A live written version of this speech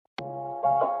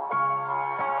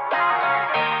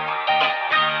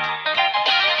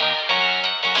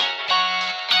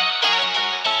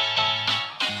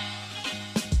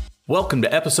Welcome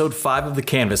to episode 5 of the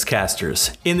Canvas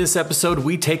Casters. In this episode,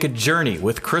 we take a journey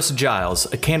with Chris Giles,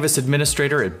 a Canvas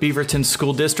administrator at Beaverton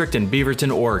School District in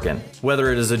Beaverton, Oregon.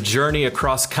 Whether it is a journey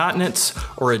across continents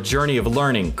or a journey of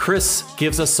learning, Chris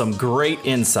gives us some great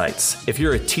insights. If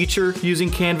you're a teacher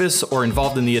using Canvas or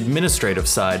involved in the administrative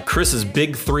side, Chris's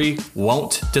big 3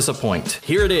 won't disappoint.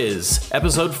 Here it is,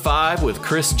 episode 5 with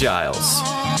Chris Giles.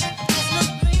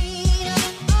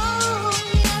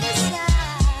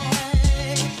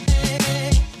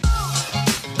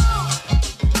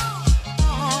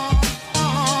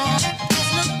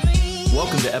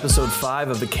 Episode 5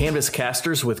 of the Canvas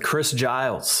Casters with Chris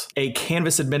Giles, a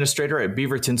Canvas administrator at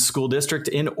Beaverton School District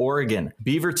in Oregon.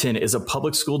 Beaverton is a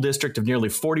public school district of nearly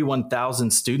 41,000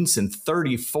 students in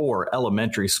 34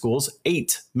 elementary schools,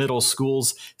 8 middle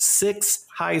schools, 6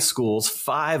 high schools,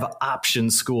 5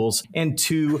 option schools, and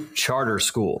 2 charter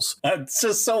schools. That's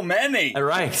just so many.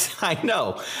 Right. I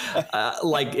know.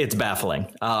 It's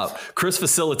baffling. Chris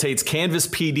facilitates Canvas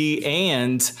PD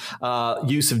and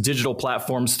use of digital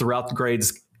platforms throughout the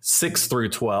grades 6 through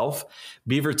 12.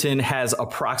 Beaverton has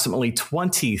approximately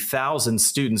 20,000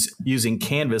 students using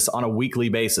Canvas on a weekly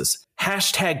basis.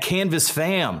 Hashtag Canvas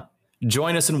fam.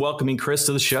 Join us in welcoming Chris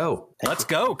to the show. Let's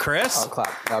go, Chris. I'll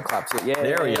clap too. Yeah.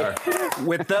 There we are.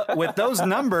 With those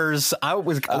numbers,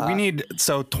 we need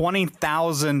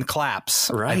 20,000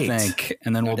 claps, right? I think,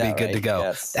 and then we'll be good to go.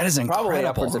 Yes. That is incredible. Probably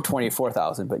upwards of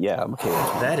 24,000, but yeah, I'm okay with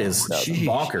that. That is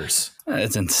bonkers.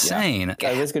 It's insane. Yeah.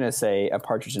 I was going to say a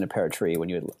partridge in a pear tree when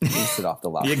you would loose it off the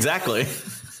lot. Exactly.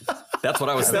 That's what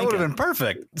I was thinking. That would have been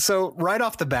perfect. So right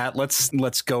off the bat,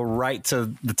 let's go right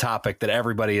to the topic that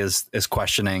everybody is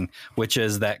questioning, which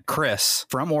is that Chris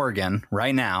from Oregon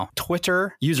right now,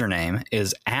 Twitter username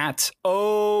is @OhCanada.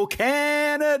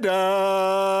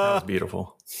 That was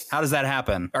beautiful. How does that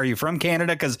happen? Are you from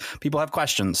Canada? Because people have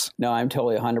questions. No, I'm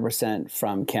totally 100%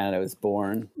 from Canada. I was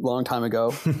born a long time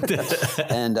ago,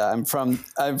 and I'm from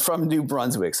New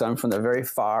Brunswick. So I'm from the very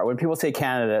far. When people say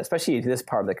Canada, especially this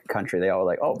part of the country, they all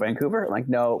like, "Oh, Vancouver." I'm like,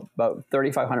 no, about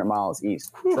 3,500 miles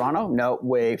east. Toronto, no,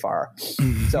 way far.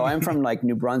 So I'm from like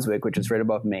New Brunswick, which is right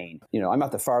above Maine. You know, I'm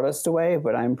not the farthest away,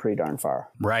 but I'm pretty darn far.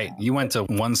 Right. You went to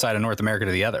one side of North America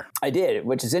to the other. I did,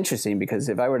 which is interesting because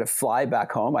if I were to fly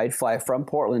back home, I'd fly from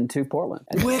Portland to Portland.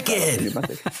 Wicked.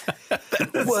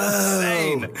 Whoa.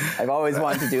 Insane. I've always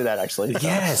wanted to do that, actually.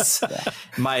 Yes. Yeah.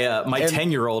 My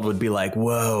 10-year-old would be like,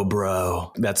 "Whoa,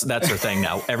 bro." That's her thing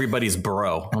now. Everybody's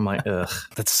bro. I'm like, ugh.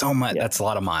 That's so much. Yeah. That's a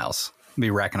lot of miles. Be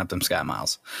racking up them sky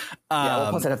miles.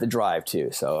 Plus I'd have to drive too,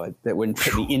 so that wouldn't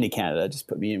put me into Canada. Just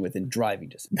put me in within driving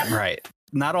distance. Right.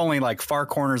 Not only like far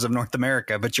corners of North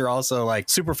America, but you're also like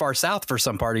super far south for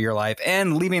some part of your life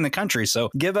and leaving the country. So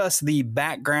give us the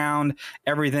background,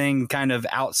 everything kind of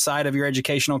outside of your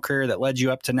educational career that led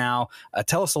you up to now.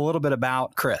 Tell us a little bit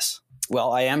about Chris.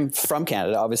 Well, I am from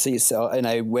Canada, obviously. So, and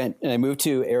I moved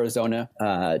to Arizona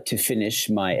to finish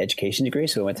my education degree.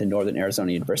 So I went to Northern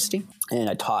Arizona University, and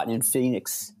I taught in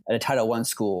Phoenix at a Title I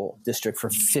school district for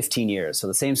 15 years. So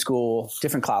the same school,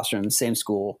 different classrooms, same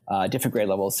school, different grade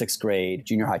levels, 6th grade,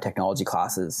 junior high technology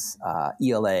classes,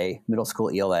 ELA, middle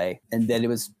school ELA. And then it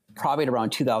was probably around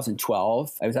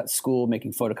 2012. I was at school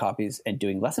making photocopies and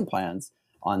doing lesson plans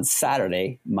on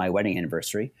Saturday, my wedding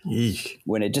anniversary,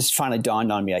 when it just finally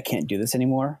dawned on me, I can't do this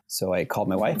anymore. So I called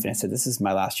my wife and I said, "This is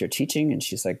my last year teaching." And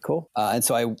she's like, "Cool." And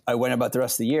so I went about the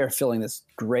rest of the year feeling this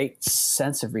great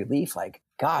sense of relief, like,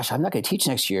 gosh, I'm not going to teach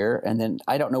next year. And then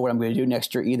I don't know what I'm going to do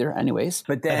next year either anyways.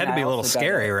 But then it had to be a little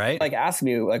scary, right? Like asked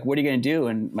me, like, what are you going to do?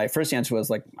 And my first answer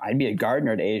was like, I'd be a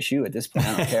gardener at ASU at this point.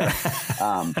 I don't care.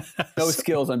 No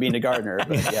skills on being a gardener,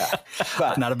 but yeah.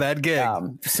 But not a bad gig.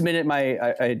 Submitted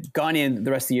I'd gone in the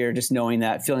rest of the year just knowing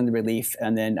that, feeling the relief.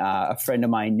 And then a friend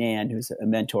of mine, Nan, who's a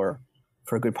mentor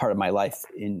for a good part of my life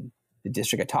in the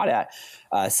district I taught at,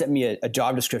 sent me a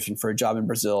job description for a job in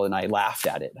Brazil. And I laughed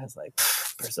at it. I was like,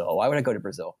 Brazil, why would I go to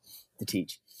Brazil to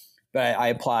teach? But I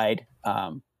applied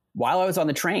while I was on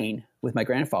the train with my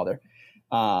grandfather,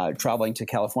 traveling to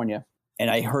California. And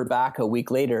I heard back a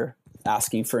week later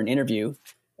asking for an interview.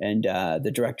 And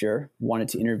the director wanted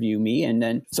to interview me. And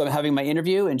then, so I'm having my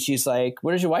interview and she's like,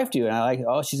 "What does your wife do?" And I'm like,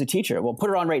 "Oh, she's a teacher." "Well, put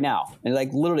her on right now." And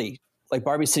like literally, like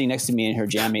Barbie's sitting next to me in her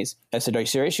jammies. I said, "Are you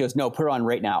serious?" She goes, "No, put her on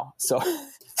right now." So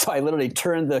I literally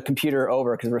turned the computer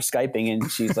over because we're Skyping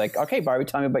and she's like, "Okay, Barbie,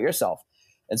 tell me about yourself."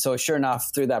 And so sure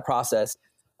enough, through that process,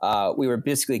 we were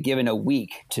basically given a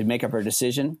week to make up our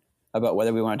decision about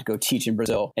whether we wanted to go teach in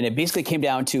Brazil. And it basically came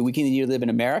down to, we can either live in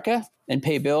America and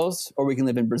pay bills, or we can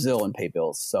live in Brazil and pay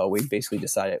bills. So we basically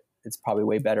decided it's probably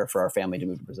way better for our family to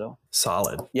move to Brazil.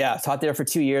 Solid. Yeah, taught there for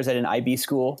 2 years at an IB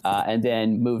school, and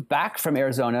then moved back from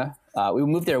Arizona We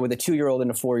moved there with a 2-year-old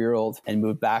and a 4-year-old and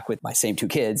moved back with my same 2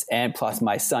 kids. And plus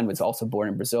my son was also born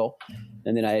in Brazil.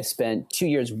 And then I spent 2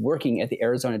 years working at the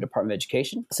Arizona Department of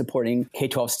Education, supporting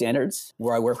K-12 standards,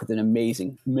 where I work with an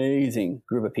amazing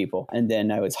group of people. And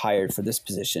then I was hired for this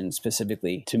position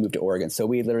specifically to move to Oregon. So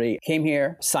we literally came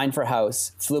here, signed for a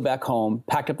house, flew back home,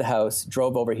 packed up the house,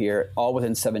 drove over here, all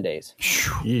within 7 days.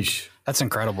 Yeesh. That's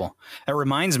incredible. It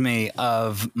reminds me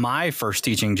of my first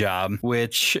teaching job,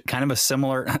 which kind of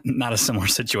not a similar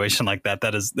situation like that.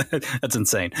 That's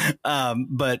insane.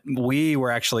 But we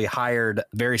were actually hired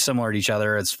very similar to each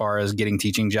other as far as getting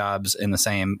teaching jobs in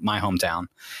my hometown.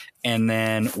 And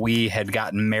then we had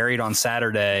gotten married on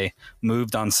Saturday,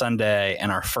 moved on Sunday,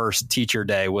 and our first teacher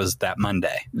day was that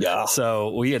Monday. Yeah.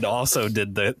 So we had also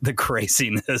did the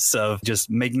craziness of just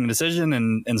making a decision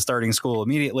and starting school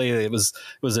immediately. It was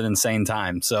an insane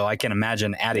time. So I can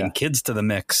imagine adding kids to the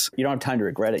mix. You don't have time to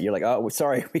regret it. You're like, oh,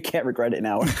 sorry, we can't regret it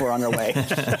now. We're on our way.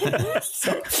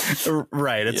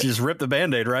 Right. It's just rip the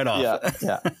Band-Aid right off.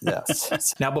 Yeah.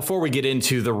 Now, before we get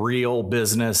into the real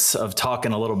business of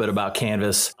talking a little bit about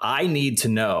Canvas, I need to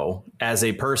know, as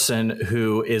a person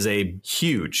who is a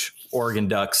huge Oregon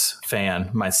Ducks fan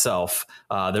myself,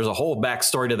 there's a whole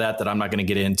backstory to that I'm not going to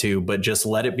get into, but just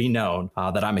let it be known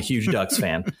that I'm a huge Ducks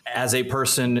fan. As a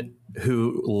person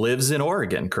who lives in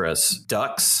Oregon, Chris,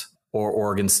 Ducks or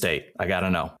Oregon State? I got to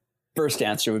know. First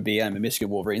answer would be I'm a Michigan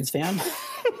Wolverines fan.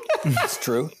 It's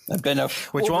true. I've been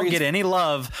which won't get any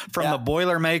love from the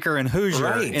Boilermaker and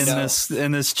Hoosier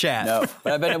in this chat. No,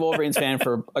 but I've been a Wolverines fan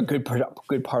for a good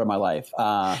part of my life.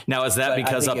 Now, is that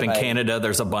because up in Canada,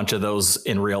 there's a bunch of those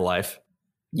in real life?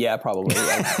 Yeah, probably.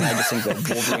 I just think that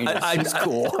Wolverine is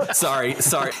cool. Sorry.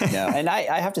 No, and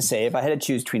I have to say, if I had to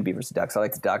choose between Beavers and Ducks, I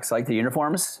like the Ducks. I like the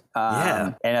uniforms.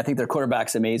 And I think their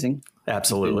quarterback's amazing.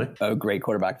 Absolutely. A great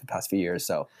quarterback the past few years.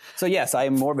 So yes,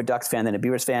 I'm more of a Ducks fan than a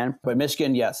Beavers fan. But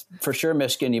Michigan, yes, for sure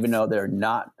Michigan, even though they're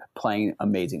not playing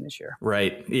amazing this year.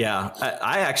 Right. Yeah.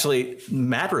 I actually,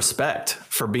 mad respect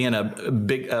for being a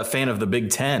big fan of the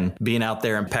Big Ten, being out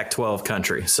there in Pac-12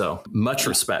 country. So much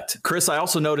respect. Chris, I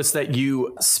also noticed that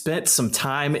you spent some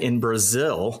time in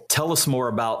Brazil. Tell us more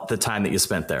about the time that you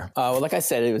spent there. Well, like I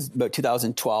said, it was about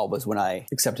 2012 was when I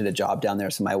accepted a job down there.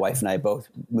 So my wife and I both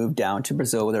moved down to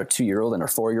Brazil with our 2-year-old and our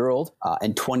 4-year-old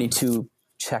and 22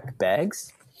 check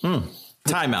bags.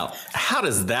 Time out. How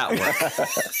does that work?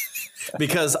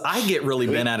 Because I get really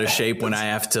bent out of shape when I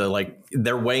have to,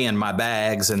 they're weighing my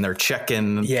bags and they're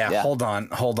checking. Yeah. Hold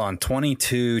on.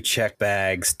 22 check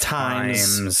bags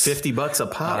times $50 a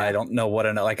pop. I don't know what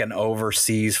an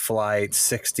overseas flight,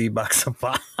 $60 a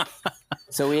pop.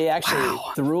 So we actually,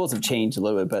 the rules have changed a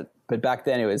little bit, but back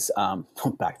then it was,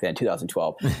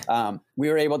 2012, we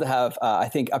were able to have, I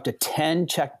think, up to 10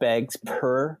 check bags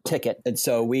per ticket. And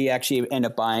so we actually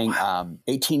ended up buying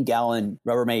 18-gallon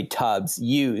Rubbermaid tubs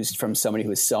used from somebody who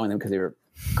was selling them because they were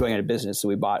going out of business. So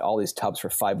we bought all these tubs for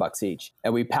 $5 each,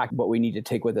 and we packed what we need to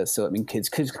take with us. So I mean, kids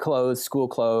clothes, school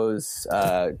clothes,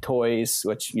 toys,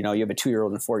 which, you have a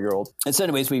 2-year-old and a 4-year-old. And so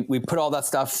anyways, we put all that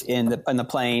stuff in the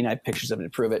plane. I have pictures of it to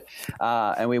prove it.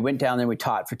 And we went down there and we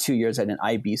taught for 2 years at an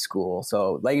IB school.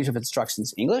 So language of instruction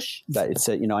is English, but it's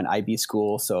an IB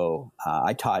school. So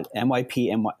I taught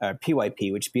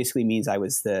PYP, which basically means I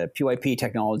was the PYP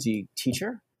technology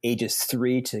teacher, ages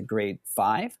 3 to grade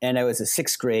 5. And I was a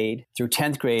 6th grade through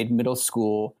 10th grade middle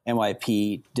school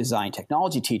NYP design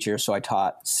technology teacher. So I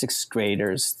taught 6th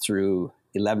graders through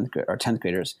 11th or 10th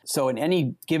graders. So in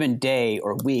any given day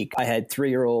or week, I had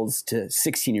 3-year-olds to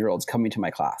 16-year-olds coming to my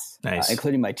class,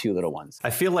 including my 2 little ones. I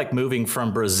feel like moving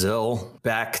from Brazil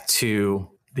back to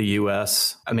the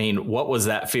U.S., I mean, what was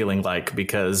that feeling like?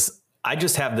 Because I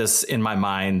just have this in my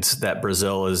mind that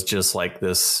Brazil is just like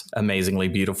this amazingly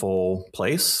beautiful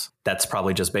place. That's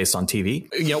probably just based on TV.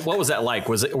 What was that like?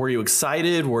 Were you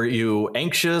excited? Were you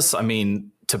anxious? I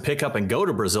mean, to pick up and go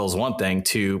to Brazil is one thing.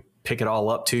 To pick it all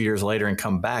up 2 years later and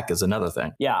come back is another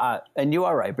thing. Yeah. And you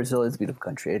are right. Brazil is a beautiful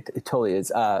country. It totally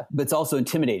is. But it's also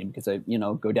intimidating because I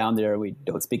go down there. I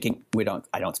don't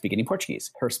speak any Portuguese.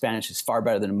 Her Spanish is far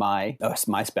better than my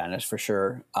Spanish for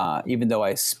sure. Even though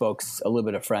I spoke a little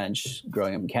bit of French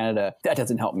growing up in Canada, that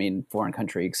doesn't help me in a foreign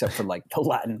country except for the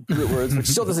Latin root words, which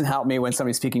still doesn't help me when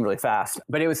somebody's speaking really fast.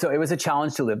 But it was a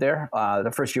challenge to live there.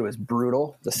 The first year was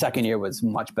brutal. The second year was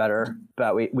much better.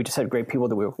 But we just had great people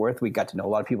that we were with. We got to know a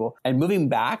lot of people. And moving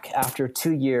back after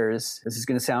 2 years, this is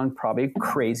going to sound probably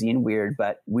crazy and weird,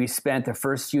 but we spent the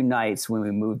first few nights when we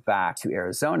moved back to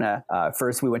Arizona.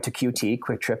 First, we went to QT,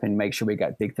 Quick Trip, and make sure we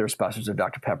got big thirst busters of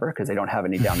Dr. Pepper because they don't have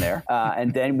any down there.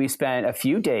 And then we spent a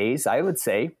few days, I would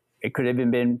say, it could have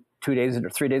been 2 days or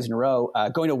 3 days in a row,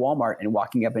 going to Walmart and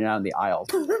walking up and down the aisles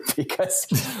because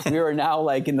we were now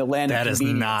like in the land of convenience. That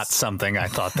is not something I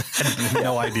thought. I had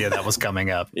no idea that was coming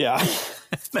up. Yeah.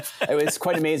 It was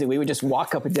quite amazing. We would just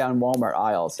walk up and down Walmart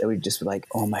aisles and we'd just be like,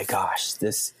 oh my gosh,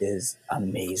 this is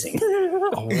amazing.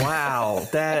 Wow.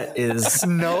 That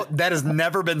has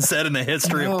never been said in the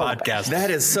history of podcasts.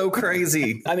 That is so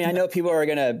crazy. I mean, I know people are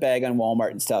going to bag on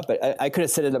Walmart and stuff, but I could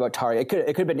have said it about Target.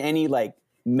 It could have been any like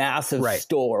massive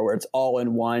store where it's all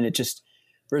in one.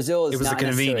 Brazil is not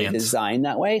necessarily designed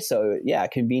that way. So yeah,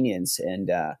 convenience. And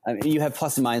I mean, you have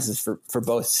plus and minuses for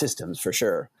both systems for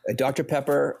sure. Dr.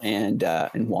 Pepper and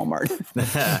Walmart.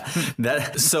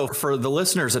 So for the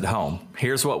listeners at home,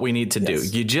 here's what we need to do.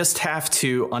 You just have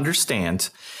to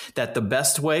understand that the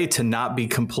best way to not be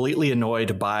completely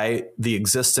annoyed by the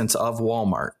existence of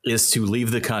Walmart is to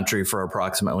leave the country for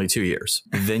approximately 2 years.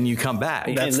 Then you come back.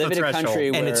 That's the threshold. In a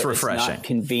country where it's refreshing. It's not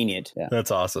convenient. Yeah.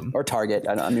 That's awesome. Or Target.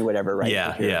 I mean, whatever, right?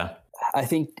 Yeah. I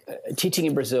think teaching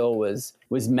in Brazil was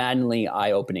maddeningly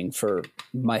eye-opening for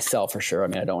myself, for sure. I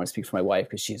mean, I don't want to speak for my wife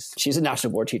because she's a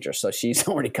national board teacher, so she's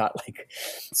already got like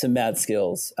some mad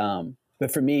skills.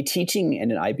 But for me, teaching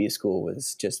in an IB school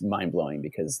was just mind-blowing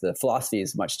because the philosophy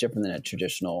is much different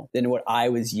than what I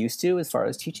was used to as far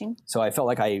as teaching. So I felt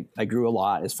like I grew a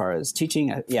lot as far as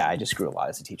teaching. I just grew a lot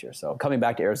as a teacher. So coming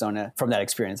back to Arizona from that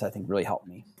experience, I think really helped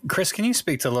me. Chris, can you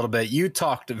speak to a little bit? You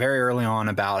talked very early on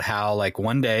about how like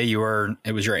one day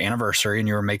it was your anniversary and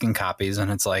you were making copies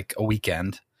and it's like a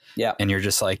weekend. Yeah. And you're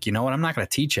just like, you know what? I'm not going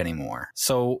to teach anymore.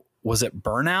 So was it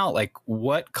burnout? Like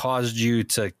what caused you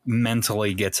to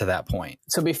mentally get to that point?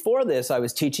 So before this, I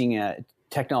was teaching a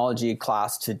technology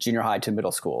class to junior high to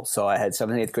middle school. So I had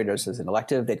 7th and 8th graders as an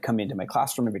elective. They'd come into my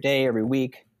classroom every day, every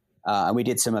week. And we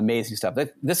did some amazing stuff.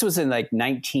 This was in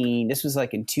this was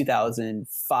like in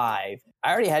 2005.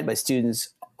 I already had my students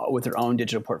with their own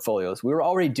digital portfolios. We were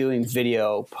already doing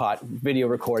video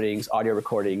recordings, audio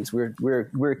recordings. We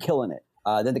were killing it.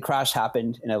 Then the crash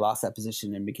happened and I lost that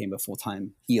position and became a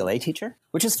full-time ELA teacher,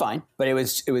 which is fine. But it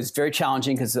was very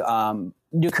challenging because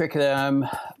new curriculum,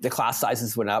 the class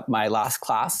sizes went up. My last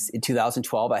class in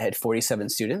 2012, I had 47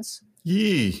 students.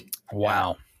 Yee.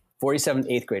 Wow. 47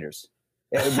 8th graders.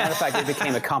 As a matter of fact, it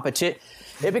became a competition.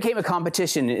 It became a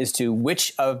competition as to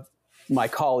which of my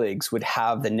colleagues would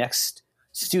have the next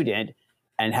student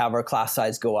and have our class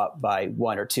size go up by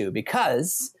 1 or 2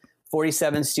 because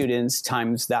 47 students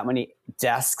times that many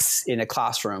desks in a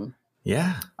classroom.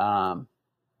 Yeah.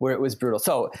 Where it was brutal.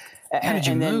 So, how did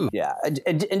you move? Yeah.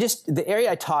 And just the area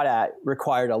I taught at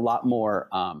required a lot more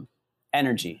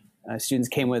energy. Students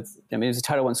came with, it was a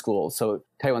Title I school, so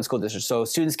Title I school district. So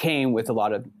students came with a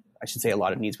lot of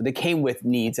needs, but they came with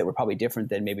needs that were probably different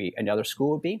than maybe another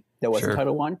school would be that wasn't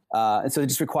Title I. And so it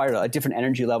just required a different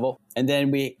energy level. And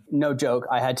then no joke,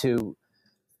 I had to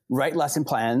write lesson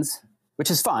plans, which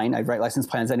is fine. I write lesson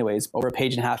plans anyways, over a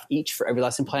page and a half each for every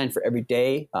lesson plan for every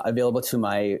day, available to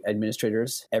my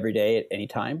administrators every day at any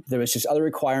time. There was just other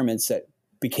requirements that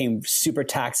became super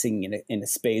taxing in a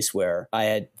space where I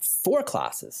had 4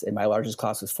 classes and my largest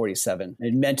class was 47.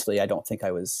 And mentally, I don't think I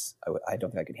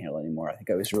could handle it anymore. I think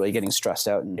I was really getting stressed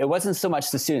out. And it wasn't so much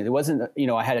the students. It wasn't,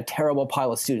 I had a terrible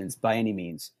pile of students by any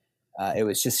means. It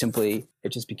was just simply, it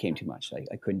just became too much.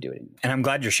 I couldn't do it anymore. And I'm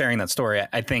glad you're sharing that story.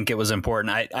 I think it was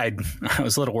important. I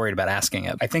was a little worried about asking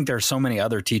it. I think there's so many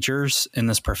other teachers in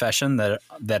this profession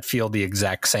that feel the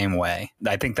exact same way.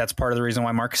 I think that's part of the reason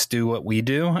why Marcus do what we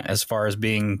do as far as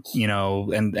being,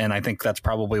 and I think that's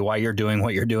probably why you're doing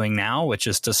what you're doing now, which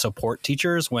is to support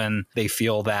teachers when they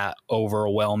feel that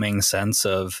overwhelming sense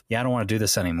of, I don't want to do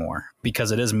this anymore,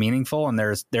 because it is meaningful. And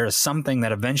there's something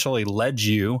that eventually led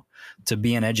you to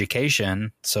be in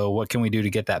education. So what can we do to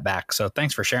get that back? So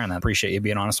thanks for sharing that. Appreciate you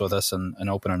being honest with us and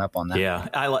opening up on that. Yeah.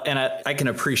 I can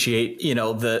appreciate,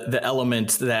 the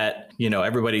element that,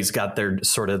 everybody's got their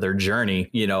sort of their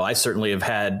journey. I certainly have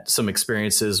had some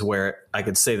experiences where I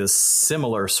could say the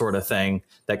similar sort of thing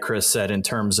that Chris said in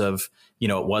terms of,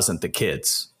 it wasn't the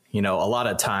kids. A lot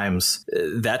of times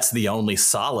that's the only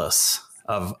solace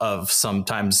of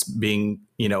sometimes being,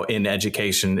 in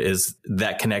education, is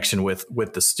that connection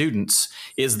with the students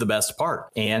is the best part.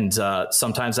 And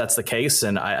sometimes that's the case.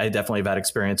 And I definitely have had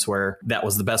experience where that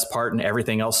was the best part and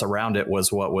everything else around it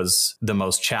was what was the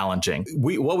most challenging.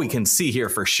 What we can see here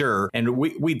for sure, and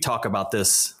we talk about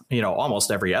this,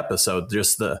 almost every episode,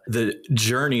 just the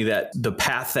journey, the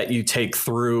path that you take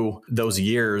through those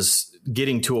years,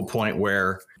 getting to a point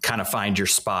where kind of find your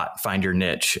spot, find your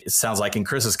niche. It sounds like in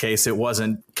Chris's case, it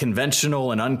wasn't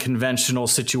conventional and unconventional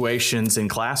situations in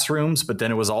classrooms, but then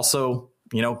it was also,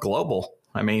 global.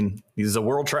 I mean, he's a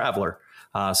world traveler.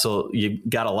 So you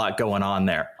got a lot going on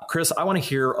there. Chris, I want to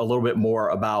hear a little bit more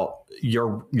about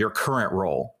your current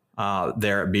role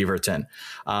there at Beaverton.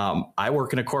 I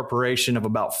work in a corporation of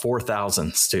about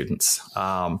 4,000 students,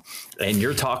 and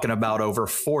you're talking about over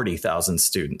 40,000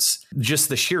 students. Just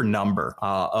the sheer number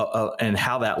and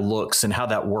how that looks and how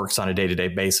that works on a day-to-day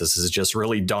basis is just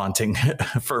really daunting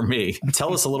for me.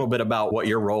 Tell us a little bit about what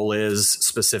your role is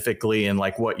specifically and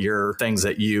like what your things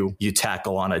that you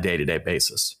tackle on a day-to-day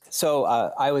basis. So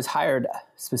I was hired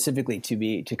specifically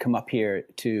to come up here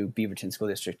to Beaverton School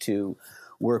District to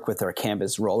work with our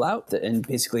Canvas rollout and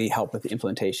basically help with the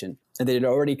implementation. And they had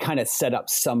already kind of set up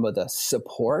some of the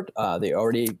support. They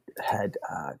already had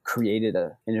created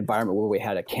an environment where we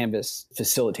had a Canvas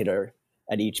facilitator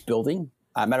at each building.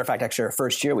 Matter of fact, actually, our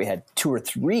first year, we had 2 or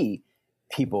 3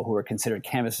 people who were considered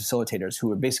Canvas facilitators who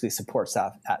were basically support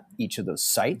staff at each of those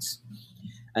sites.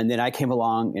 And then I came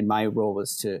along, and my role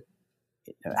was to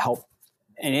help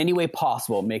in any way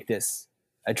possible make this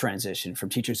a transition from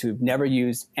teachers who've never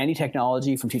used any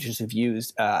technology, from teachers who've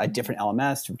used a different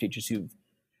LMS, from teachers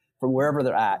from wherever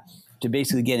they're at, to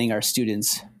basically getting our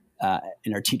students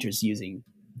and our teachers using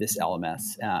this LMS.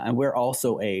 And we're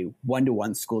also a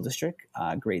 1-to-1 school district,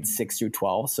 grades 6 through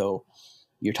 12. So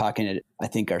you're talking, I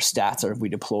think our stats are we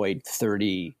deployed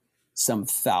 30-some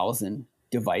thousand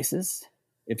devices,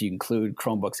 if you include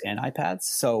Chromebooks and iPads.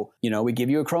 So, we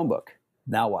give you a Chromebook.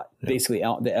 Now what? Yeah. Basically,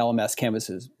 the LMS Canvas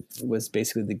was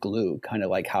basically the glue, kind of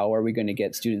like how are we going to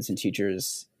get students and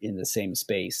teachers in the same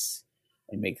space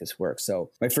and make this work?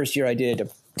 So my first year, I did a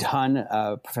ton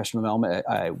of professional development.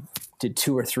 I did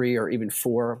 2 or 3 or even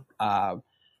 4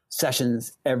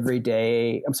 sessions every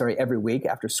week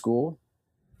after school.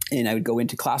 And I would go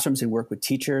into classrooms and work with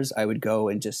teachers. I would go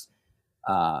and just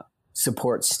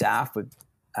support staff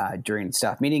during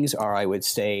staff meetings, or I would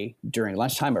stay during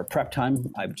lunchtime or prep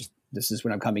time. This is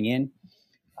when I'm coming in.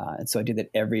 And so I did that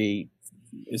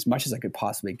as much as I could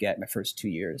possibly get my first 2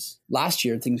 years. Last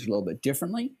year, things were a little bit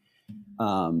differently.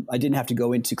 I didn't have to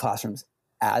go into classrooms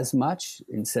as much.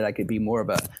 Instead, I could be more of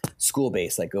a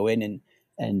school-based, like go in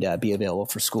and be available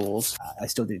for schools. I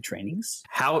still did trainings.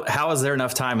 How is there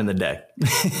enough time in the day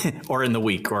or in the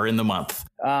week or in the month?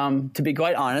 To be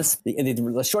quite honest,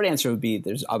 the short answer would be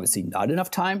there's obviously not enough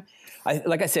time.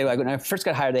 Like I say, when I first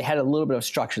got hired, they had a little bit of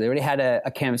structure. They already had a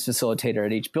Canvas facilitator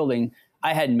at each building.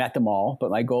 I hadn't met them all,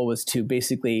 but my goal was to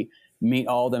basically meet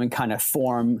all of them and kind of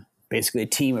form basically a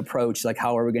team approach, like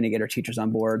how are we going to get our teachers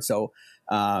on board? So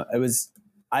it was,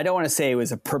 I don't want to say it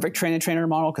was a perfect trainer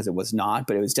model because it was not,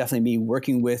 but it was definitely me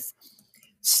working with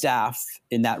staff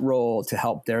in that role to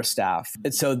help their staff.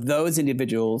 And so those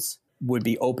individuals would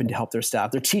be open to help their staff.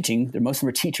 They're teaching, most of them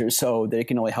are teachers, so they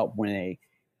can only help when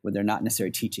they're not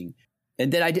necessarily teaching.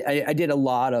 And then I did a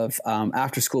lot of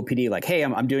after school PD, like, hey,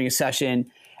 I'm doing a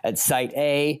session at site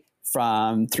A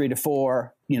from 3 to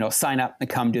 4, sign up and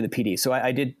come do the PD. So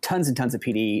I did tons and tons of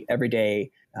PD every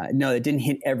day. No, it didn't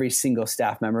hit every single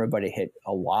staff member, but it hit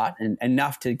a lot and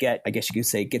enough to get, I guess you could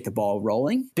say, get the ball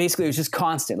rolling. Basically, it was just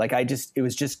constant. It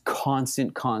was just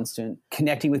constant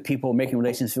connecting with people, making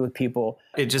relationships with people.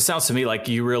 It just sounds to me like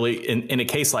you really, in a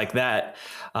case like that,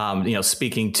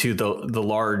 speaking to the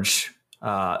large,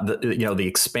 the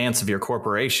expanse of your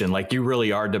corporation, like you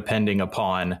really are depending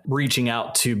upon reaching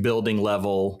out to building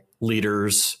level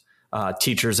leaders,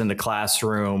 teachers in the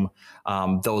classroom,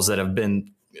 those that have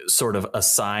been sort of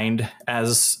assigned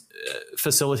as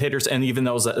facilitators, and even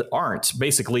those that aren't.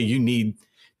 Basically, you need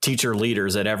teacher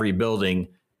leaders at every building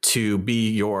to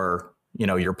be your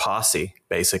posse,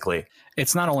 basically.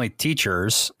 It's not only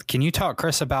teachers. Can you talk,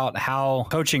 Chris, about how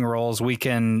coaching roles we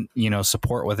can,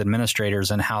 support with administrators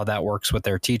and how that works with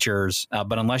their teachers?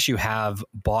 But unless you have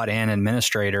bought in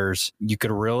administrators, you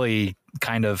could really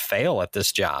kind of fail at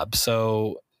this job.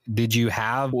 So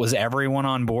was everyone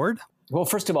on board? Well,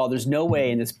 first of all, there's no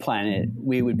way in this planet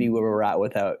we would be where we're at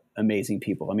without amazing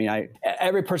people. I mean,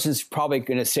 every person's probably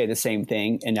going to say the same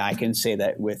thing, and I can say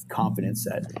that with confidence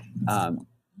that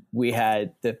we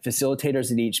had the facilitators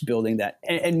in each building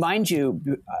and mind you,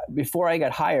 before I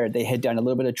got hired, they had done a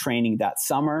little bit of training that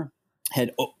summer,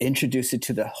 had introduced it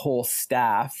to the whole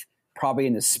staff probably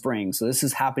in the spring. So this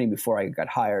is happening before I got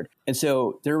hired. And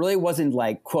so there really wasn't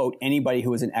like, quote, anybody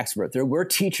who was an expert. There were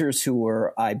teachers who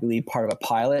were, I believe, part of a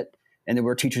pilot. And there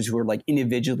were teachers who were like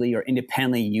individually or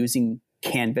independently using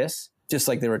Canvas, just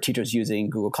like there were teachers using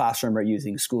Google Classroom or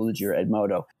using Schoology or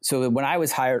Edmodo. So when I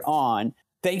was hired on,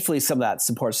 thankfully some of that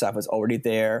support staff was already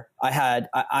there.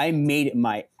 I made it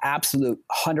my absolute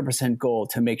 100% goal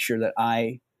to make sure that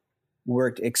I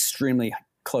worked extremely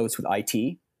close with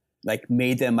IT like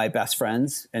made them my best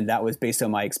friends. And that was based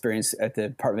on my experience at the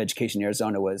Department of Education in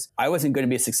Arizona. Was I wasn't going to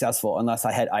be successful unless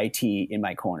I had IT in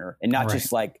my corner, and not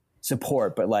just like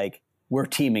support, but like we're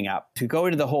teaming up. To go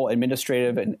into the whole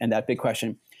administrative and that big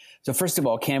question. So first of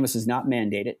all, Canvas is not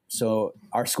mandated. So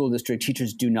our school district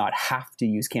teachers do not have to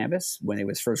use Canvas when it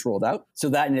was first rolled out. So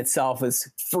that in itself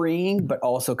is freeing, but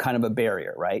also kind of a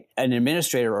barrier, right? An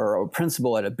administrator or a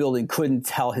principal at a building couldn't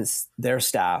tell their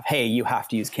staff, hey, you have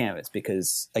to use Canvas,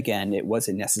 because again, it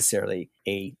wasn't necessarily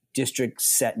a district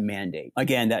set mandate.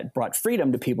 Again, that brought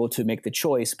freedom to people to make the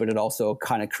choice, but it also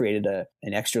kind of created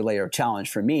an extra layer of challenge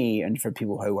for me and for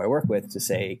people who I work with to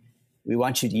say, we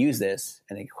want you to use this.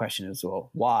 And the question is,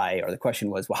 well, why? Or the question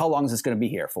was, well, how long is this going to be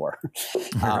here for?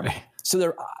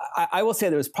 So I will say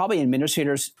there was probably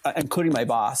administrators, including my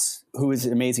boss, who is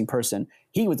an amazing person.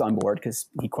 He was on board because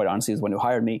he quite honestly was the one who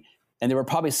hired me. And there were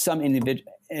probably some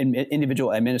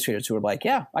individual administrators who were like,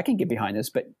 yeah, I can get behind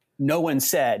this. But no one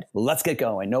said, let's get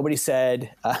going. Nobody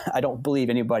said, I don't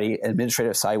believe anybody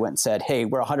administrative side went and said, hey,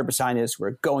 we're 100% on this.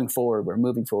 We're going forward. We're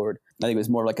moving forward. I think it was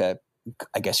more like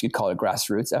I guess you'd call it a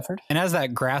grassroots effort. And as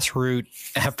that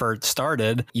grassroots effort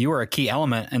started, you were a key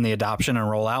element in the adoption and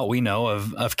rollout, we know,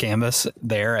 of Canvas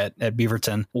there at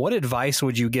Beaverton. What advice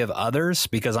would you give others?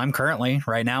 Because I'm currently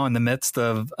right now in the midst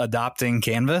of adopting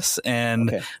Canvas,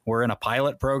 and we're in a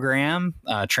pilot program,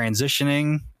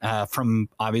 transitioning from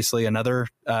obviously another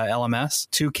LMS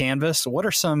to Canvas. What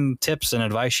are some tips and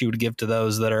advice you would give to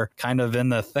those that are kind of in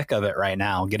the thick of it right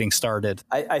now, getting started?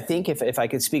 I think if I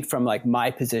could speak from like my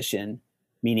position,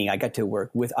 meaning I got to work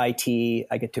with IT,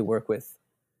 I get to work with,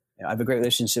 I have a great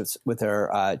relationship with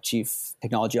our chief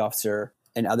technology officer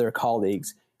and other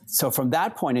colleagues. So from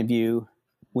that point of view,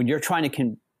 when you're trying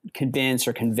to convince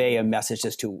or convey a message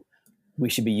as to we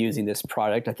should be using this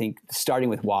product, I think starting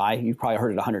with why, you've probably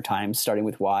heard it 100 times, starting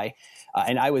with why.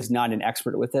 And I was not an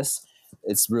expert with this.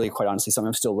 It's really quite honestly something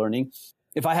I'm still learning.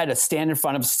 If I had to stand in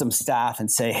front of some staff and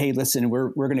say, hey, listen,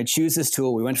 we're going to choose this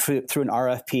tool. We went through an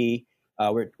RFP.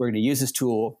 We're going to use this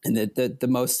tool. And the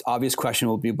most obvious question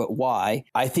will be, but why?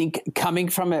 I think coming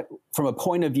from a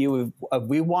point of view of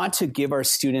we want to give our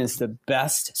students the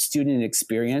best student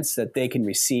experience that they can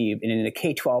receive. And in a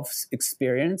K-12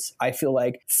 experience, I feel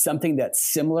like something that's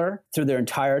similar through their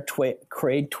entire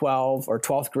grade 12 or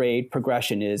 12th grade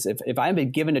progression is if I'm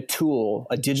given a tool,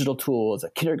 a digital tool as a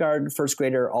kindergarten, first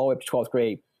grader, all the way up to 12th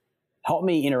grade, help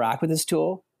me interact with this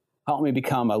tool, help me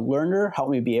become a learner, help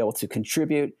me be able to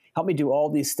contribute, help me do all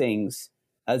these things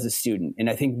as a student. And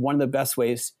I think one of the best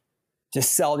ways to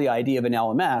sell the idea of an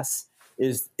LMS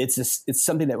is it's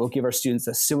something that will give our students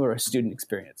a similar student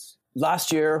experience.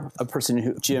 Last year,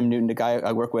 Jim Newton, the guy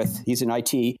I work with, he's in IT,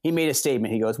 he made a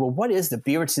statement. He goes, well, what is the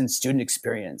Beaverton student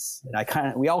experience?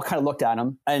 And we all kind of looked at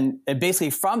him. And basically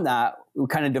from that, we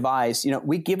kind of devised,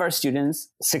 we give our students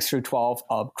 6 through 12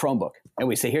 a Chromebook. And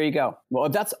we say, here you go. Well,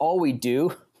 if that's all we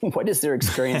do, what is their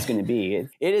experience going to be?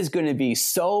 It is going to be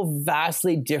so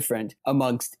vastly different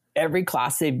amongst every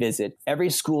class they visit,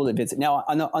 every school they visit. Now,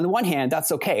 on the one hand,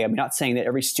 that's okay. I'm not saying that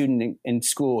every student in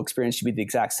school experience should be the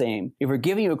exact same. If we're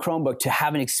giving you a Chromebook to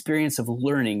have an experience of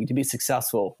learning, to be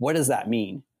successful, what does that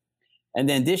mean? And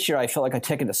then this year, I felt like I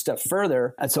took it a step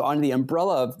further. And so under the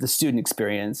umbrella of the student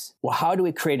experience, well, how do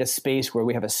we create a space where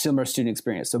we have a similar student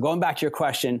experience? So going back to your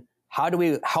question, how do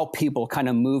we help people kind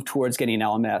of move towards getting an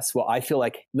LMS? Well, I feel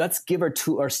like let's give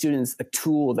our students a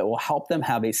tool that will help them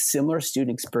have a similar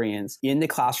student experience in the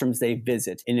classrooms they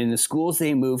visit and in the schools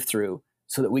they move through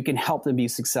so that we can help them be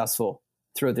successful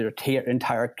through their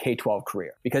entire K-12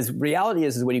 career. Because reality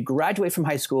is when you graduate from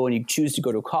high school and you choose to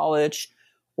go to college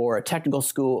or a technical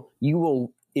school, you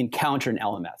will encounter an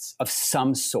LMS of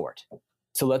some sort.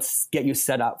 So let's get you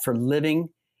set up for living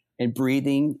and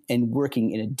breathing and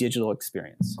working in a digital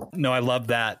experience. No, I love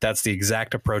that. That's the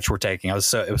exact approach we're taking. It was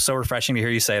so refreshing to hear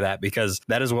you say that, because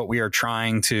that is what we are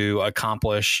trying to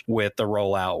accomplish with the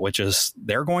rollout, which is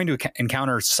they're going to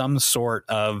encounter some sort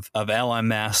of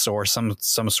LMS or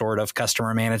some sort of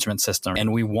customer management system.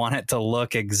 And we want it to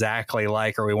look exactly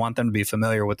like, or we want them to be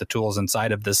familiar with the tools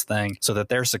inside of this thing so that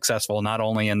they're successful, not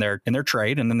only in their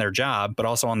trade and in their job, but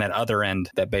also on that other end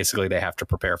that basically they have to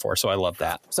prepare for. So I love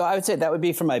that. So I would say that would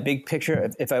be from my big picture.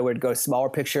 If I were to go smaller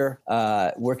picture,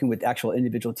 working with actual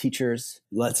individual teachers,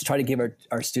 let's try to give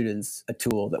our students a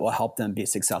tool that will help them be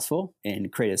successful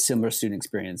and create a similar student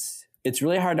experience. It's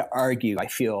really hard to argue, I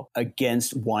feel,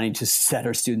 against wanting to set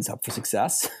our students up for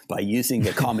success by using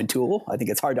a common tool. I think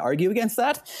it's hard to argue against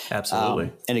that.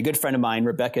 Absolutely. And a good friend of mine,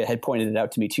 Rebecca, had pointed it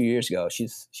out to me 2 years ago. She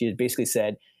had basically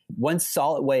said, one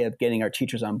solid way of getting our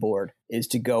teachers on board is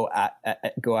to go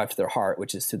after their heart,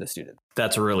 which is to the student.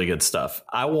 That's really good stuff.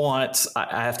 I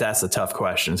have to ask the tough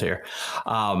questions here.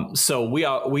 So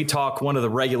we talk, one of the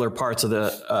regular parts of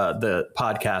the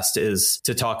podcast is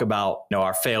to talk about,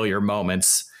 our failure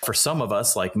moments. For some of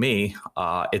us, like me,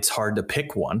 it's hard to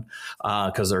pick one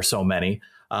because there's so many,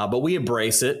 but we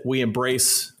embrace it. We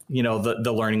embrace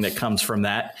the learning that comes from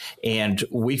that. And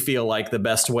we feel like the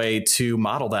best way to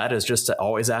model that is just to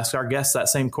always ask our guests that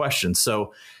same question.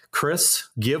 So Chris,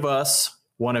 give us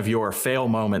one of your fail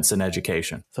moments in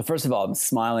education. So first of all, I'm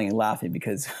smiling and laughing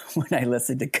because when I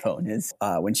listened to Kona's,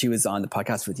 when she was on the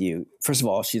podcast with you, first of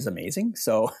all, she's amazing.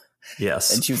 So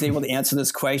yes. And she was able to answer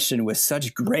this question with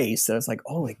such grace that I was like,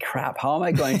 holy crap, how am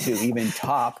I going to even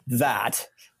top that?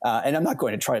 And I'm not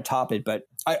going to try to top it, but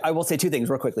I will say two things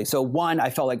real quickly. So one,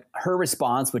 I felt like her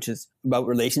response, which is about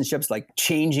relationships, like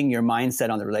changing your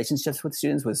mindset on the relationships with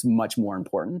students, was much more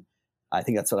important. I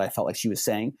think that's what I felt like she was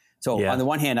saying. So on the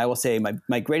one hand, I will say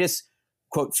my greatest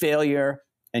quote failure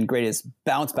and greatest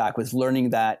bounce back was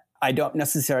learning that I'm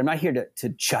not here to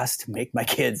just make my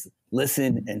kids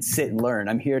listen and sit and learn.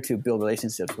 I'm here to build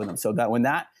relationships with them. So that when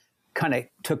that kind of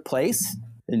took place,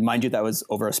 and mind you, that was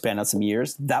over a span of some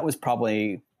years, that was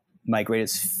probably my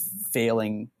greatest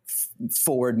failing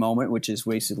forward moment, which is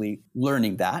basically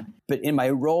learning that. But in my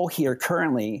role here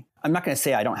currently, I'm not going to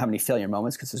say I don't have any failure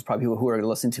moments because there's probably people who are going to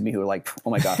listen to me who are like, oh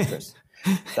my gosh, Chris,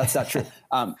 that's not true.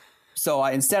 So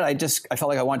I felt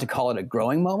like I wanted to call it a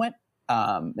growing moment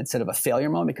instead of a failure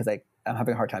moment because I'm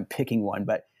having a hard time picking one.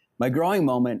 But my growing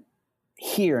moment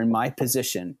here in my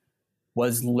position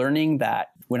was learning that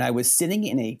when I was sitting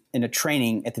in a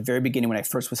training at the very beginning when I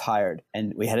first was hired,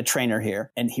 and we had a trainer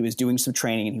here, and he was doing some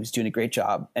training and he was doing a great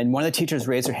job. And one of the teachers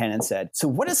raised her hand and said, so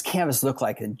what does Canvas look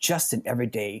like in just an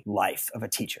everyday life of a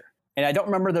teacher? And I don't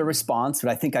remember the response, but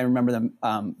I think I remember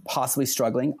them possibly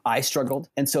struggling. I struggled.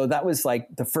 And so that was like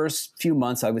the first few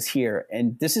months I was here.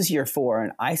 And this is year 4.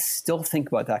 And I still think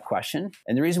about that question.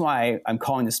 And the reason why I'm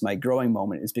calling this my growing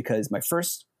moment is because my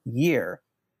first year,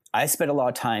 I spent a lot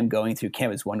of time going through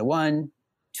Canvas 101,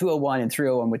 201, and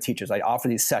 301 with teachers. I offer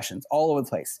these sessions all over the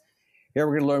place. Here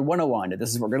we're going to learn 101, and this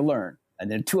is what we're going to learn. And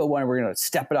then 201, we're going to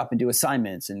step it up and do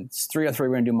assignments. And 303,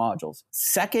 we're going to do modules.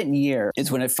 Second year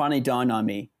is when it finally dawned on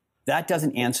me, that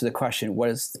doesn't answer the question, what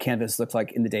does Canvas look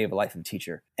like in the day of a life of a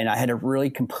teacher? And I had to really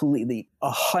completely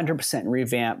 100%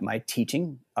 revamp my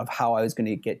teaching of how I was going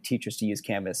to get teachers to use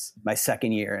Canvas my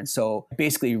second year. And so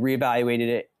basically reevaluated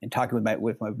it and talking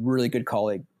with my really good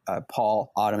colleague,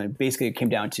 Paul Autumn, and basically it came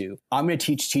down to, I'm going to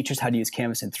teach teachers how to use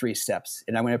Canvas in 3 steps.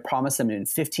 And I'm going to promise them in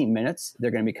 15 minutes,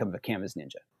 they're going to become a Canvas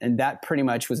ninja. And that pretty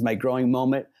much was my growing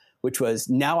moment, which was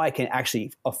now I can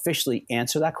actually officially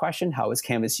answer that question. How is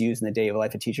Canvas used in the day of a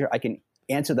life of a teacher? I can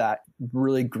answer that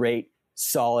really great,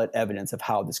 solid evidence of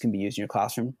how this can be used in your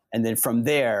classroom. And then from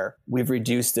there, we've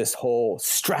reduced this whole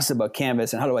stress about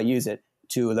Canvas and how do I use it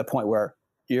to the point where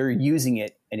you're using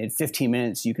it. And in 15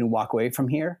 minutes, you can walk away from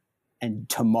here. And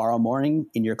tomorrow morning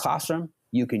in your classroom,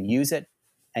 you can use it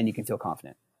and you can feel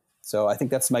confident. So I think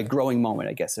that's my growing moment,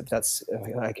 I guess, if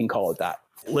I can call it that.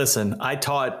 Listen, I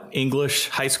taught English,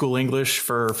 high school English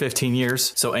for 15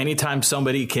 years. So anytime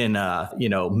somebody can,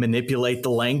 manipulate the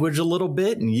language a little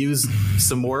bit and use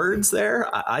some words there,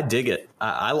 I dig it.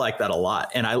 I like that a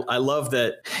lot. And I love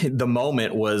that the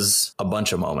moment was a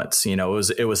bunch of moments. There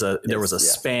was a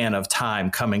span of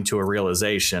time coming to a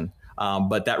realization.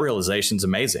 But that realization is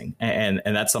amazing. And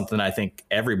that's something I think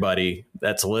everybody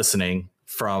that's listening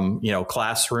from,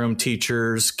 classroom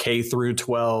teachers, K through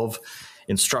 12,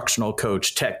 instructional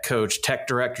coach, tech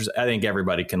directors, I think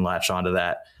everybody can latch onto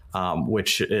that,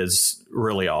 which is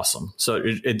really awesome. So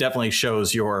it definitely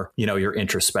shows your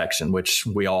introspection, which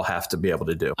we all have to be able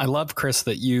to do. I love, Chris,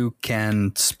 that you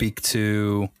can speak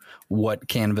to what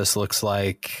Canvas looks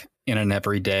like in an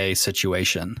everyday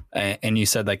situation. And you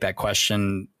said like that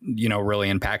question, really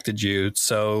impacted you.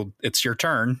 So it's your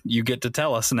turn. You get to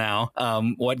tell us now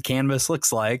what Canvas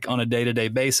looks like on a day-to-day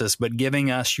basis, but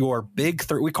giving us your big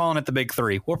 3. We're calling it the big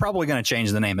 3. We're probably going to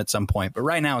change the name at some point, but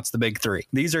right now it's the big 3.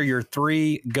 These are your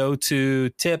 3 go-to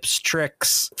tips,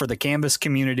 tricks for the Canvas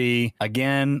community.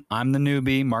 Again, I'm the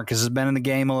newbie. Marcus has been in the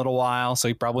game a little while, so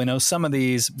he probably knows some of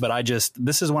these, but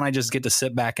this is when I just get to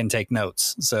sit back and take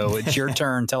notes. So it's your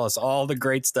turn. Tell us all the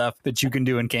great stuff that you can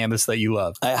do in Canvas that you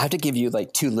love. I have to give you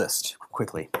like 2 lists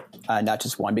quickly, not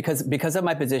just one, because of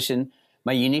my position,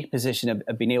 my unique position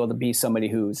of being able to be somebody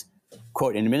who's,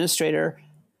 quote, an administrator,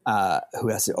 who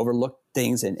has to overlook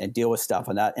things and deal with stuff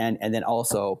on that. And then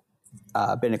also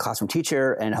been a classroom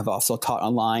teacher and have also taught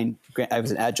online. I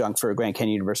was an adjunct for Grand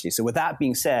Canyon University. So with that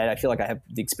being said, I feel like I have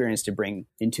the experience to bring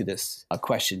into this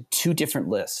question. 2 different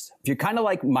lists. If you're kind of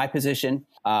like my position,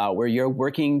 where you're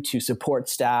working to support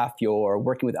staff, you're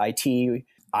working with IT,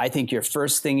 I think your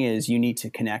first thing is you need to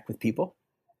connect with people.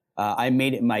 I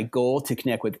made it my goal to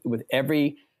connect with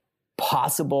every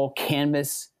possible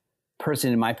Canvas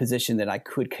person in my position that I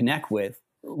could connect with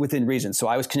within reason. So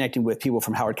I was connecting with people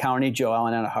from Howard County, Joe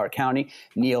Allen out of Howard County,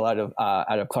 Neil out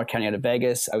of Clark County, out of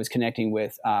Vegas. I was connecting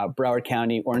with Broward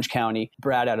County, Orange County,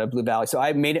 Brad out of Blue Valley. So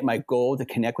I made it my goal to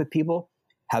connect with people,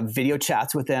 have video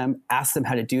chats with them, ask them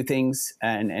how to do things,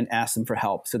 and ask them for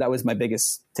help. So that was my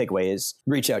biggest takeaway, is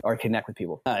reach out or connect with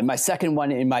people. My second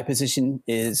one in my position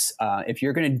is if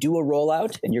you're going to do a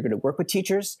rollout and you're going to work with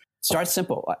teachers, start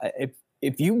simple.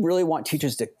 If you really want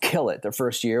teachers to kill it their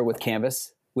first year with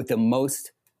Canvas, with the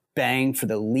most bang for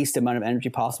the least amount of energy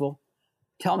possible,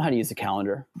 tell them how to use the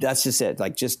calendar. That's just it.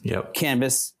 Like just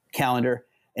Canvas, calendar,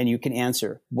 and you can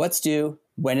answer what's due,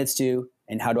 when it's due,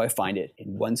 and how do I find it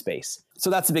in one space. So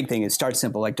that's the big thing, is start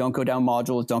simple. Like don't go down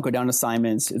modules, don't go down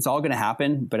assignments. It's all going to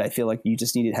happen, but I feel like you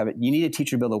just need to have it. You need a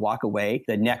teacher to be able to walk away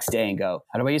the next day and go,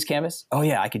 how do I use Canvas? Oh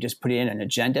yeah, I could just put in an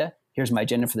agenda. Here's my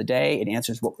agenda for the day. It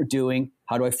answers what we're doing.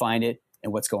 How do I find it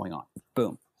and what's going on?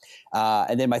 Boom.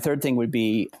 And then my third thing would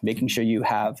be making sure you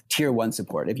have tier 1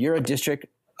 support. If you're a district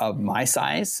of my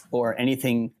size or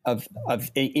anything of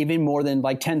even more than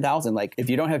like 10,000, like if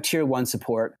you don't have tier 1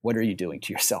 support, what are you doing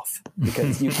to yourself?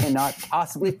 Because you cannot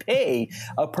possibly pay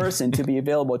a person to be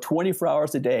available 24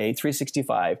 hours a day,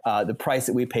 365, the price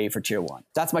that we pay for tier 1.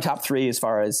 That's my top 3 as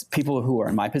far as people who are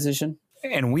in my position.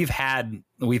 And we've had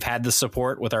the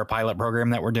support with our pilot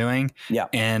program that we're doing. Yeah.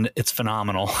 And it's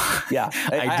phenomenal. Yeah.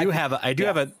 I do have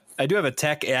a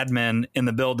tech admin in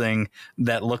the building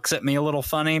that looks at me a little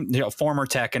funny, former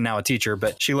tech and now a teacher,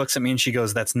 but she looks at me and she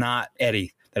goes, "That's not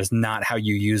Eddie. That is not how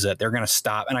you use it. They're going to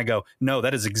stop." And I go, "No,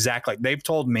 that is exactly, they've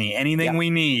told me anything we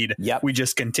need. We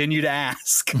just continue to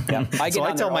ask."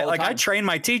 I train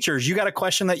my teachers, you got a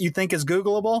question that you think is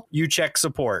Googleable, you check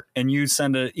support and you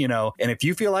send and if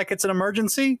you feel like it's an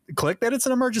emergency, click that it's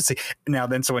an emergency. Now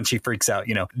then, so when she freaks out,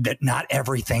 that not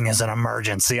everything is an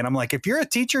emergency. And I'm like, if you're a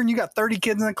teacher and you got 30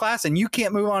 kids in the class and you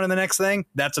can't move on to the next thing,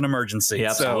 that's an emergency. Yeah,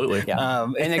 absolutely.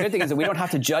 And the good thing is that we don't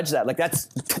have to judge that. Like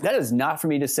that is not for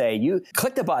me to say, you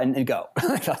click the button and go.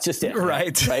 That's just it.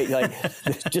 Right. Like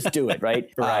just do it. Right.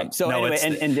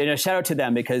 And a shout out to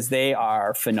them because they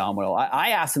are phenomenal. I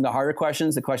ask them the harder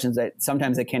questions, the questions that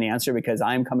sometimes they can't answer because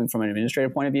I'm coming from an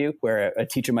administrative point of view where a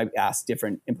teacher might ask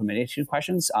different implementation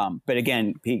questions. But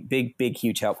again, big,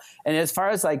 huge help. And as far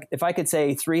as like, if I could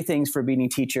say 3 things for being a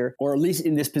teacher, or at least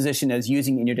in this position as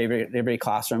using in your day-to-day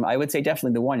classroom, I would say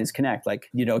definitely the one is connect. Like,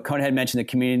 Conan had mentioned the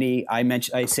community.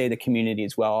 I say the community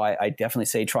as well. I definitely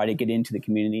say try to get into the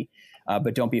community.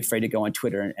 But don't be afraid to go on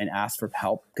Twitter and ask for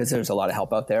help because there's a lot of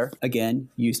help out there. Again,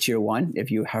 use tier 1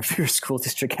 if your school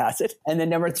district has it. And then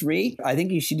number 3, I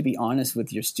think you should be honest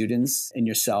with your students and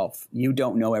yourself. You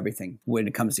don't know everything when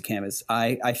it comes to Canvas.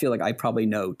 I feel like I probably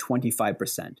know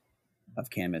 25% of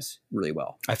Canvas really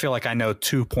well. I feel like I know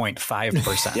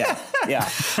 2.5%. Yeah.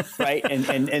 Right.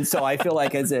 And so I feel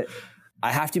like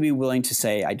I have to be willing to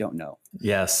say, I don't know.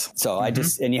 Yes. So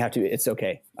and you have to, it's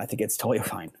okay. I think it's totally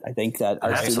fine. I think that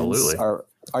our students are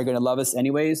going to love us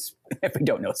anyways if we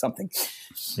don't know something.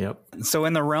 Yep. So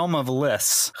in the realm of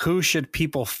lists, who should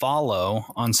people follow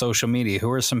on social media?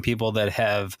 Who are some people that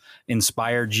have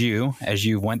inspired you as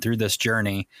you went through this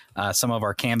journey? Some of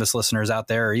our Canvas listeners out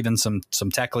there, or even some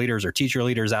tech leaders or teacher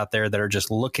leaders out there that are just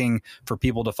looking for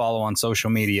people to follow on social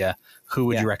media. Who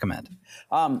would you recommend?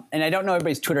 And I don't know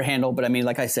everybody's Twitter handle, but I mean,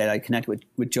 like I said, I connect with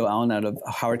Joe Allen out of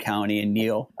Howard County and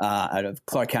Neil out of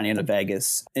Clark County out of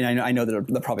Vegas. And I know that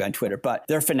they're probably on Twitter, but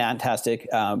they're fantastic.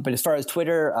 But as far as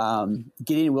Twitter,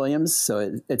 Gideon Williams,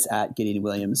 so it's at Gideon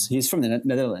Williams. He's from the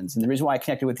Netherlands. And the reason why I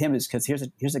connected with him is because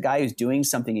here's a guy who's doing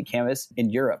something in Canvas in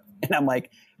Europe. And I'm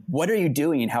like, what are you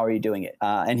doing and how are you doing it?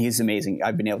 And he's amazing.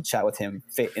 I've been able to chat with him,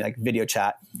 like video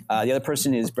chat. The other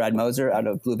person is Brad Moser out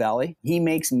of Blue Valley. He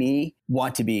makes me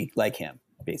want to be like him,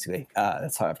 basically.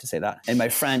 That's how I have to say that. And my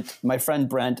friend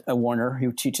Brent Warner,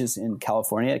 who teaches in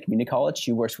California at community college,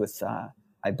 he works with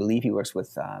I believe he works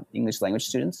with English language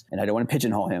students, and I don't want to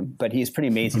pigeonhole him, but he's pretty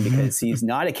amazing because he's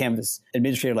not a Canvas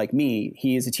administrator like me.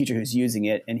 He is a teacher who's using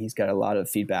it, and he's got a lot of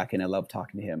feedback, and I love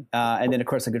talking to him. And then, of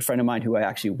course, a good friend of mine who I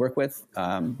actually work with,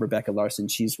 Rebecca Larson,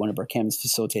 she's one of our Canvas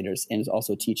facilitators and is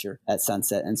also a teacher at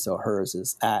Sunset, and so hers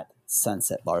is at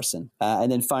Sunset Larson. And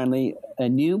then finally, a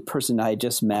new person I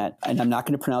just met, and I'm not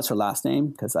going to pronounce her last name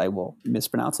because I will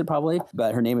mispronounce it probably,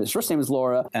 but first name is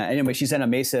Laura. Anyway, she's at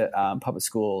Mesa Public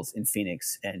Schools in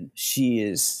Phoenix, and she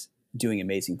is doing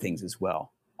amazing things as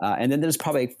well. And then there's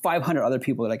probably 500 other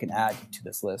people that I can add to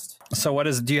this list. So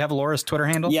do you have Laura's Twitter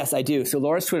handle? Yes, I do. So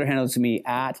Laura's Twitter handle is to me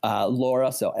at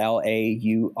Laura, so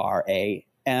LauraMaeWojo.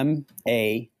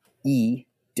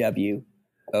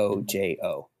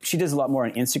 She does a lot more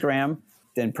on Instagram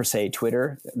than per se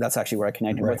Twitter. That's actually where I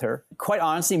connected with her. Quite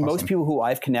honestly, most people who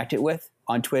I've connected with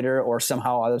on Twitter or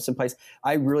somehow someplace,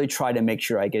 I really try to make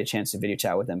sure I get a chance to video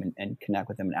chat with them and connect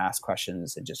with them and ask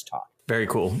questions and just talk. Very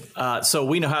cool. So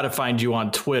we know how to find you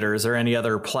on Twitter. Is there any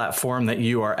other platform that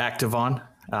you are active on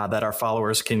that our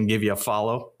followers can give you a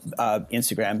follow?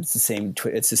 Instagram. It's the same.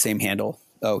 It's the same handle.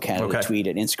 Oh, Canada tweet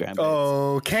at Instagram.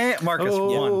 Oh, Marcus.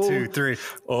 1, 2, 3.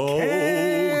 Oh,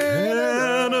 Canada.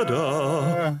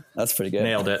 That's pretty good.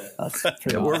 Nailed it. That's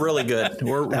pretty We're really good.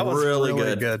 We're really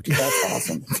good. That's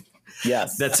awesome.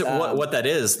 Yes. That's what that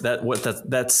is.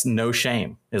 That's no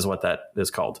shame is what that is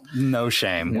called. No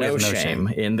shame. No shame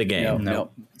in the game.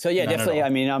 No. So yeah, definitely. I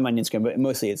mean, I'm on Instagram, but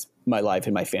mostly it's my life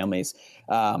and my family's.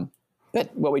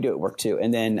 But what we do at work too.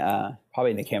 And then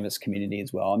probably in the Canvas community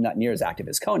as well. I'm not near as active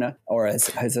as Kona or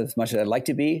as much as I'd like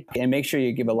to be. And make sure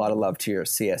you give a lot of love to your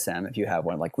CSM if you have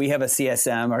one. Like we have a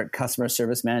CSM, our customer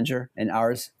service manager, and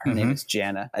her name is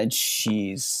Jana, and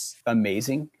she's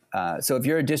amazing. So if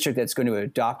you're a district that's going to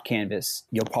adopt Canvas,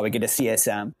 you'll probably get a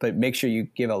CSM, but make sure you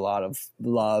give a lot of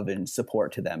love and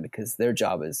support to them because their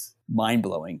job is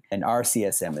mind-blowing, and our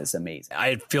CSM is amazing.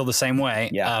 I feel the same way.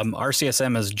 Yeah. Our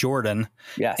CSM is Jordan.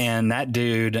 Yes. And that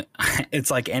dude, it's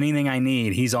like anything I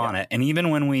need, he's on it. And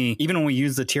even when we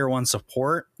use the tier 1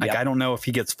 support, like I don't know if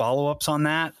he gets follow-ups on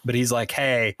that, but he's like,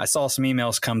 hey, I saw some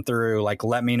emails come through, like,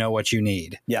 let me know what you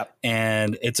need. Yep.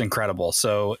 And it's incredible.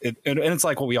 So it's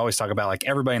like what we always talk about, like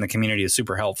everybody in the community is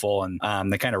super helpful,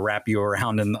 and they kind of wrap you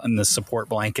around in the support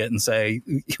blanket and say,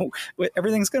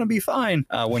 everything's going to be fine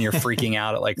when you're freaking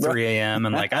out at like 3 a.m.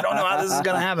 and like, I don't know how this is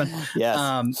going to happen.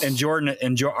 Yes. And Jordan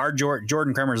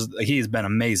Kremer's, he's been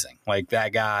amazing. Like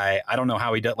that guy, I don't know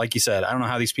how he does. Like you said, I don't know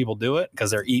how these people do it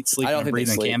because they're sleep, and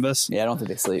breathing Canvas. Yeah, I don't think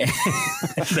they sleep.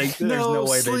 There's no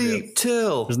way they do.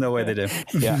 Till. There's no way they do.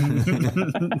 Yeah.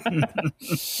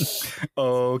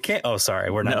 Okay. Oh,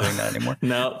 sorry. We're not doing that anymore.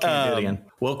 No, can't do it again.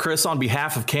 Well, Chris, on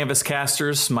behalf of Canvas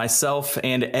Casters, myself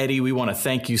and Eddie, we want to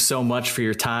thank you so much for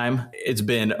your time. It's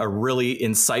been a really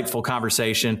insightful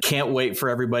conversation. Can't wait for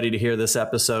everybody to hear this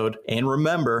episode. And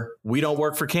remember, we don't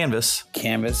work for Canvas.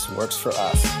 Canvas works for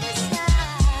us.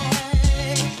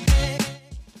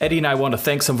 Eddie and I want to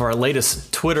thank some of our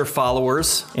latest Twitter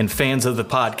followers and fans of the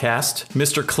podcast.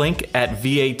 Mr. Klink at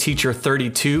VA Teacher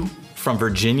 32 from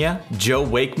Virginia, Joe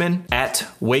Wakeman at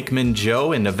Wakeman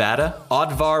Joe in Nevada,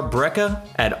 Oddvar Brekka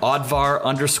at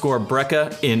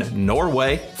Oddvar_Brekka in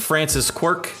Norway, Francis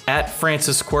Quirk at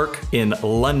Francis Quirk in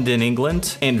London,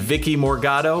 England, and Vicky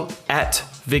Morgado at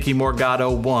Vicky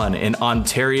Morgado 1 in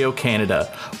Ontario,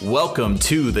 Canada. Welcome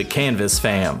to the Canvas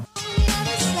fam.